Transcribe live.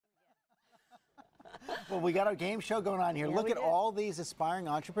Well, we got our game show going on here. Yeah, Look at all these aspiring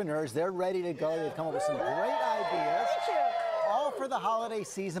entrepreneurs. They're ready to go. They've come up with some great ideas. All for the holiday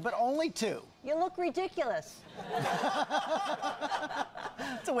season, but only 2. You look ridiculous.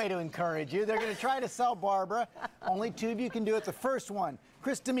 It's a way to encourage you. They're going to try to sell Barbara. Only 2 of you can do it. The first one,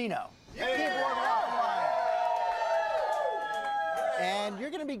 Chris Domino. Keyboard Waffle Iron. And you're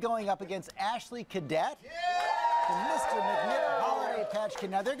going to be going up against Ashley Cadet. The Mr. McNitt Holiday Patch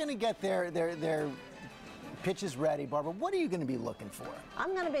Kid. Now, they're going to get their pitches ready. Barbara, what are you going to be looking for?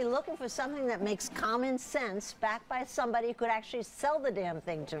 I'm going to be looking for something that makes common sense, backed by somebody who could actually sell the damn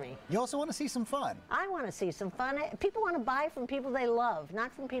thing to me. You also want to see some fun. I want to see some fun. People want to buy from people they love,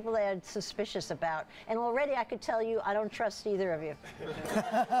 not from people they are suspicious about. And already I could tell you I don't trust either of you.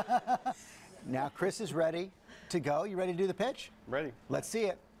 Now, Chris is ready to go. You ready to do the pitch? Ready. Let's see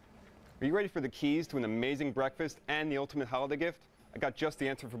it. Are you ready for the keys to an amazing breakfast and the ultimate holiday gift? I got just the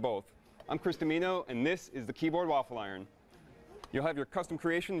answer for both. I'm Chris Domino, and this is the Keyboard Waffle Iron. You'll have your custom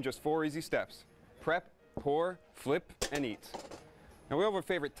creation in just 4 easy steps. Prep, pour, flip, and eat. Now, we have our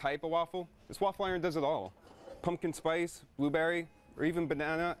favorite type of waffle. This waffle iron does it all. Pumpkin spice, blueberry, or even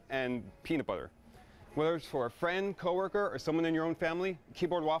banana and peanut butter. Whether it's for a friend, coworker, or someone in your own family,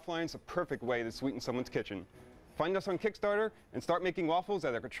 Keyboard Waffle Iron is a perfect way to sweeten someone's kitchen. Find us on Kickstarter and start making waffles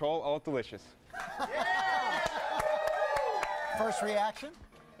at our control alt delicious. First reaction?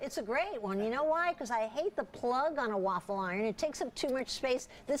 It's a great one. You know why? Because I hate the plug on a waffle iron. It takes up too much space.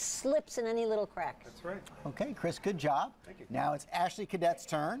 This slips in any little crack. That's right. Okay, Chris, good job. Thank you. Now it's Ashley Cadet's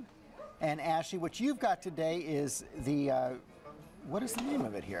turn. And Ashley, what you've got today is the, what is the name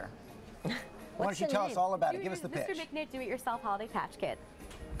of it here? Why don't you tell us all about it? Give us the pitch. Mr. McNitt Do-It-Yourself Holiday Patch Kit.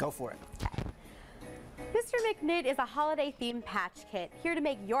 Go for it. Mr. McNitt is a holiday-themed patch kit, here to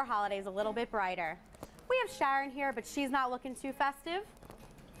make your holidays a little bit brighter. We have Sharon here, but she's not looking too festive.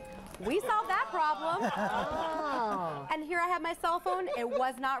 We solved that problem. Oh. And here I have my cell phone. It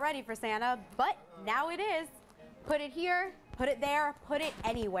was not ready for Santa, but now it is. Put it here, put it there, put it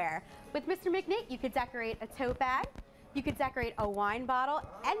anywhere. With Mr. McNitt, you could decorate a tote bag, you could decorate a wine bottle,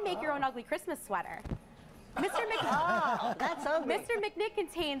 and make your own ugly Christmas sweater. Mr. McNitt, That's ugly. Mr. McNitt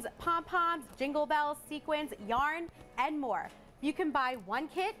contains pom-poms, jingle bells, sequins, yarn, and more. You can buy one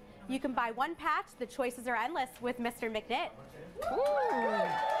kit, you can buy one patch. The choices are endless with Mr. McNitt.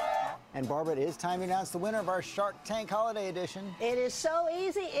 And Barbara, it is time to announce the winner of our Shark Tank Holiday Edition. It is so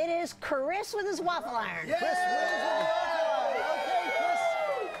easy. It is Chris with his waffle iron. Chris wins with the waffle iron. Okay, Chris.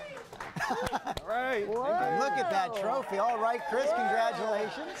 All right. Look at that trophy. All right, Chris,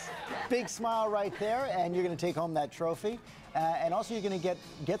 congratulations. Big smile right there, and you're going to take home that trophy. And also, you're going to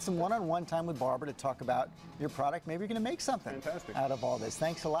get some one-on-one time with Barbara to talk about your product. Maybe you're going to make something out of all this.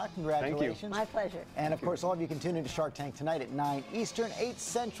 Thanks a lot. Congratulations. Thank you. My pleasure. And, of course, all of you can tune into Shark Tank tonight at 9 Eastern, 8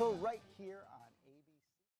 Central, right here on